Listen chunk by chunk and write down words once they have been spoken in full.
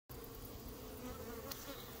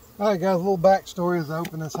Alright guys, a little backstory as I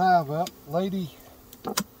open this hive up. Lady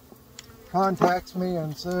contacts me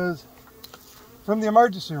and says, from the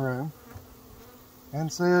emergency room,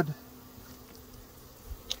 and said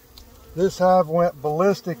this hive went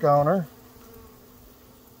ballistic on her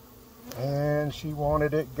and she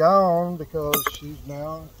wanted it gone because she's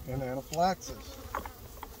now in anaphylaxis.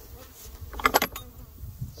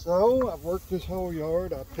 So I've worked this whole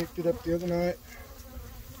yard. I picked it up the other night,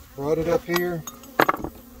 brought it up here.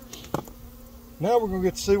 Now we're going to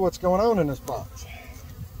get to see what's going on in this box.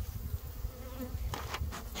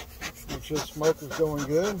 Make sure the smoke is going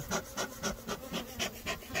good.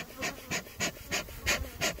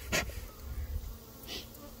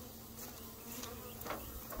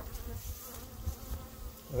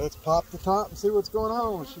 Let's pop the top and see what's going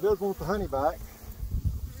on. She does want the honey back.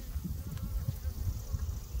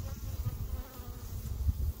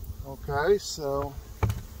 Okay, so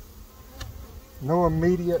no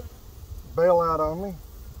immediate bailout on me.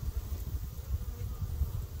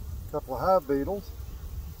 A couple of hive beetles.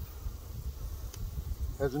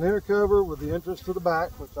 Has an inner cover with the entrance to the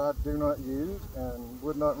back, which I do not use and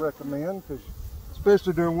would not recommend, because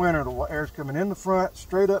especially during winter, the air's coming in the front,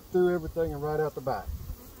 straight up through everything and right out the back.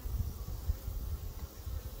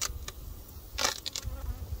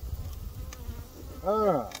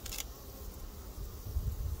 Alright.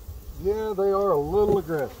 Yeah, they are a little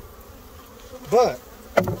aggressive. But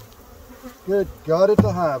good God, it's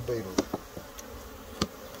a hive beetle.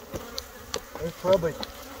 There's probably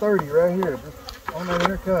 30 right here, just on that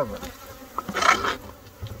inner cover.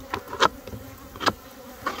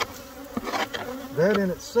 That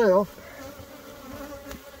in itself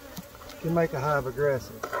can make a hive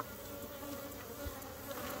aggressive.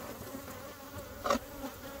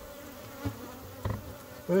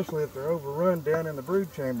 Especially if they're overrun down in the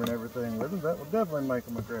brood chamber and everything with them, that will definitely make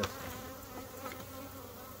them aggressive.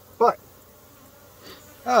 But,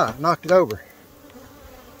 knocked it over.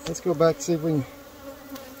 Let's go back and see if we can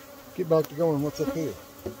get back to going what's up here.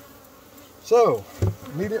 So,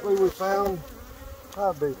 immediately we found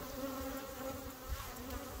hive beetles.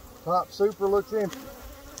 Top super looks empty.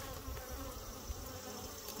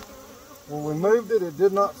 When we moved it, it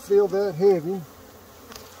did not feel that heavy.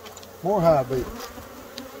 More hive beetles.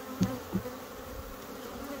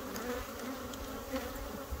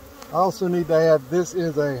 I also need to add, this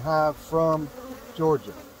is a hive from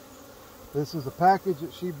Georgia. This is a package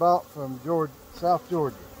that she bought from South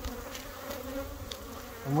Georgia.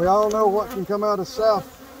 And we all know what can come out of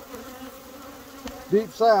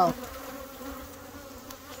deep south.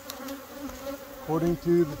 According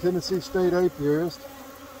to the Tennessee State Apiarist,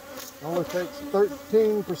 it only takes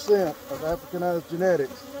 13% of Africanized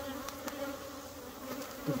genetics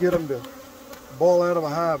to get them to boil out of a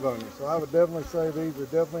hive on you. So I would definitely say these are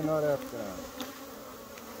definitely not Africanized.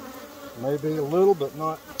 Maybe a little, but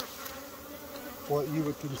not what you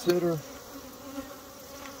would consider.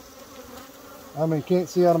 I mean, can't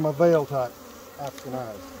see out of my veil type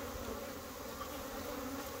Africanized.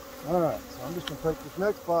 Alright, so I'm just going to take this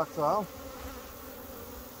next box off.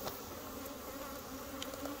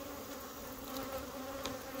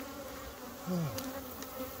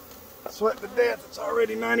 Sweat to death. It's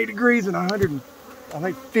already 90 degrees and 100 and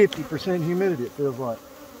I think 50% humidity it feels like.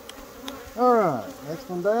 Alright, next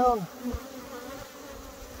one down.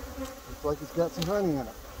 Looks like it's got some honey in it.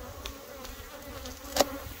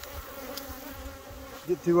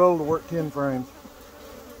 Get too old to work 10 frames.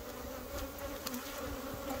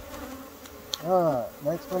 Alright,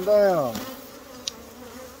 next one down.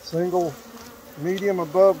 Single medium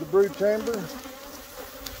above the brood chamber.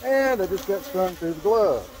 And I just got stung through the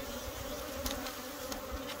glove.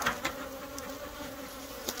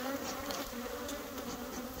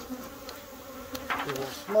 A little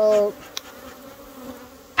smoke.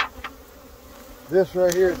 This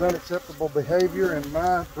right here is unacceptable behavior in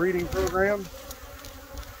my breeding program.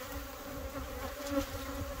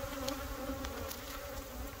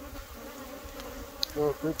 So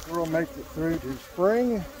if this girl makes it through to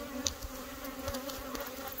spring,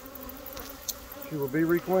 she will be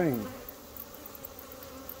requeened.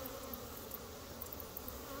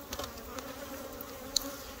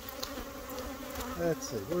 Let's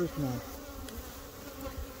see, where's my...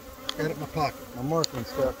 Got it in my pocket, my marking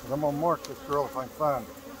stuff, because I'm going to mark this girl if I can find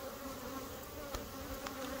her.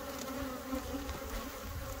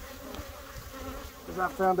 Because I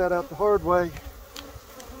found that out the hard way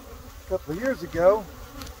a couple of years ago.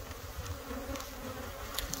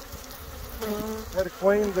 Had a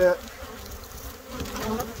queen that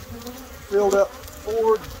filled up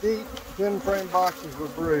 4 deep 10 frame boxes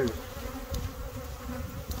with brood.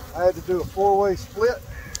 I had to do a 4-way split.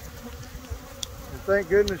 thank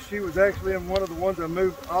goodness she was actually in one of the ones I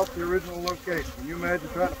moved off the original location. Can you imagine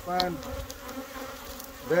trying to find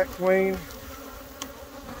that queen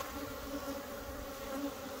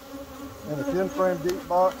in a 10-frame deep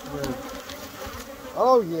box with,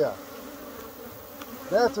 oh yeah,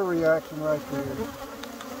 that's a reaction right there.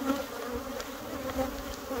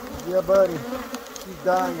 Yeah, buddy, she's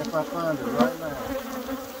dying if I find her right now.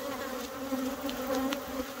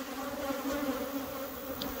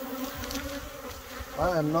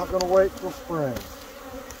 I am not going to wait till spring.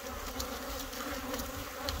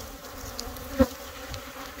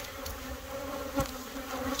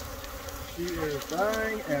 She is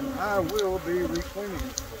dying and I will be recleaning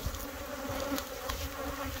it.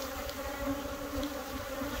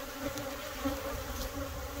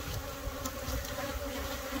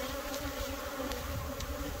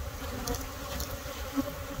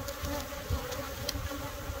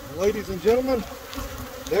 Ladies and gentlemen,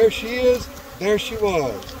 there she is, there she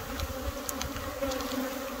was.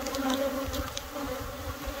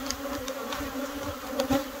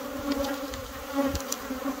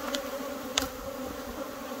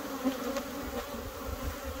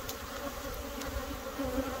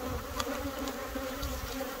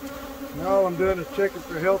 Now all I'm doing is checking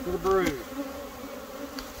for health of the brood.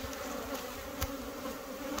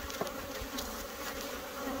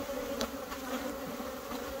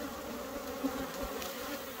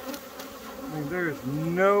 I mean, there is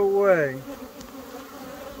no way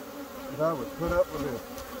that I would put up with this.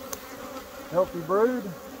 Healthy brood.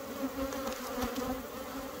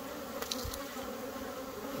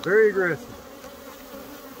 Very aggressive.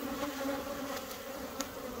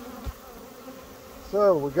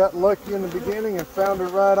 So we got lucky in the beginning and found her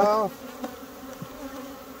right off.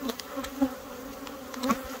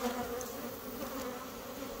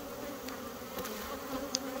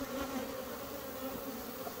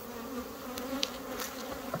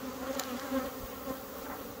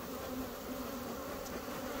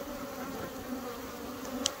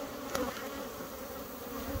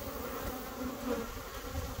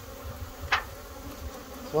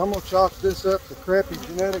 So I'm going to chalk this up to crappy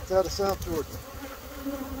genetics out of South Georgia.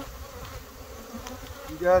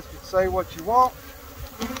 You guys can say what you want.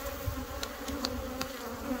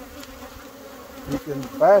 You can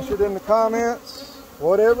bash it in the comments,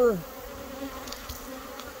 whatever.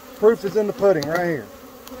 Proof is in the pudding right here.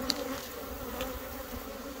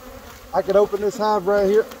 I could open this hive right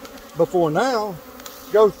here before now,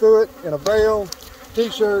 go through it in a veil,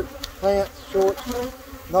 t-shirt, pants, shorts,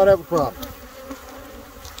 not have a problem.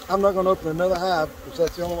 I'm not going to open another hive because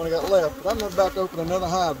that's the only one I got left, but I'm not about to open another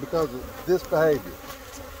hive because of this behavior.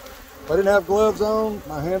 If I didn't have gloves on,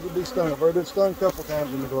 my hands would be stung. I've already been stung a couple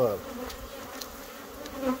times in the gloves.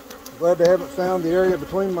 I'm glad they haven't found the area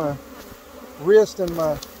between my wrist and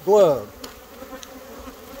my glove.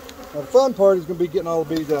 Now the fun part is going to be getting all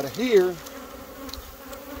the bees out of here.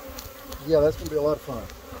 Yeah, that's going to be a lot of fun.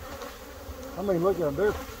 I mean, look at them.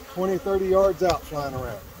 They're 20, 30 yards out flying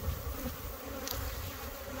around.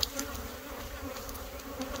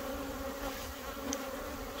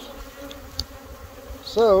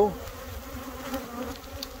 So,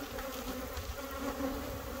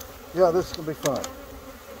 yeah, this is going to be fun. I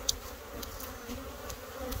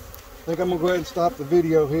think I'm going to go ahead and stop the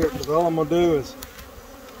video here because all I'm going to do is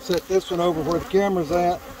set this one over where the camera's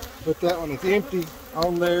at, put that one that's empty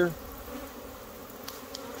on there,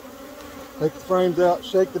 take the frames out,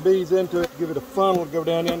 shake the bees into it, give it a funnel to go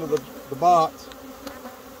down into the box.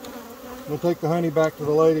 I'm going to take the honey back to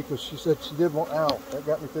the lady because she said she did want, ow, that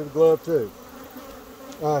got me through the glove too.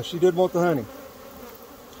 She did want the honey.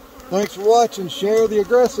 Thanks for watching. Share the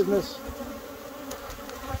aggressiveness.